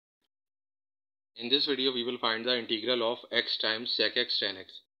In this video, we will find the integral of x times sec x tan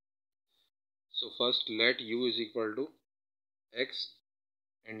x. So first let u is equal to x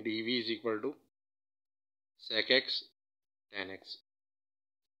and dv is equal to sec x tan x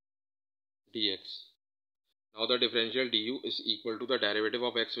dx. Now the differential du is equal to the derivative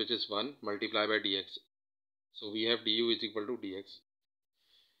of x, which is 1 multiplied by dx. So we have du is equal to dx.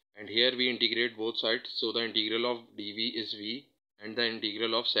 And here we integrate both sides. So the integral of dv is v and the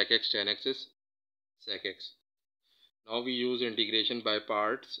integral of sec x tan x is sec x. Now we use integration by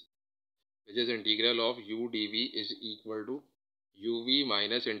parts, which is integral of u dv is equal to uv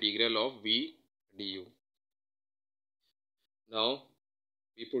minus integral of v du. Now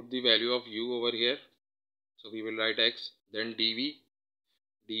we put the value of u over here. So we will write x, then dv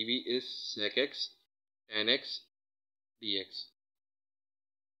is sec x tan x dx.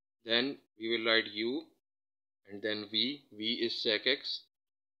 Then we will write u and then v is sec x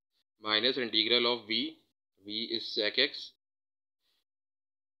minus integral of v is sec x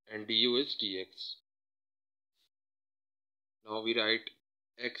and du is dx. Now we write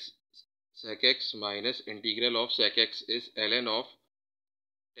x sec x minus integral of sec x is ln of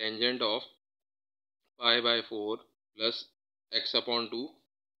tangent of pi by 4 plus x upon 2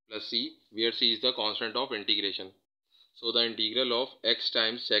 plus c, where c is the constant of integration. So the integral of x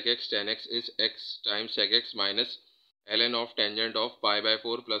times sec x tan x is x times sec x minus ln of tangent of pi by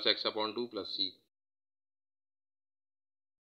 4 plus x upon 2 plus c.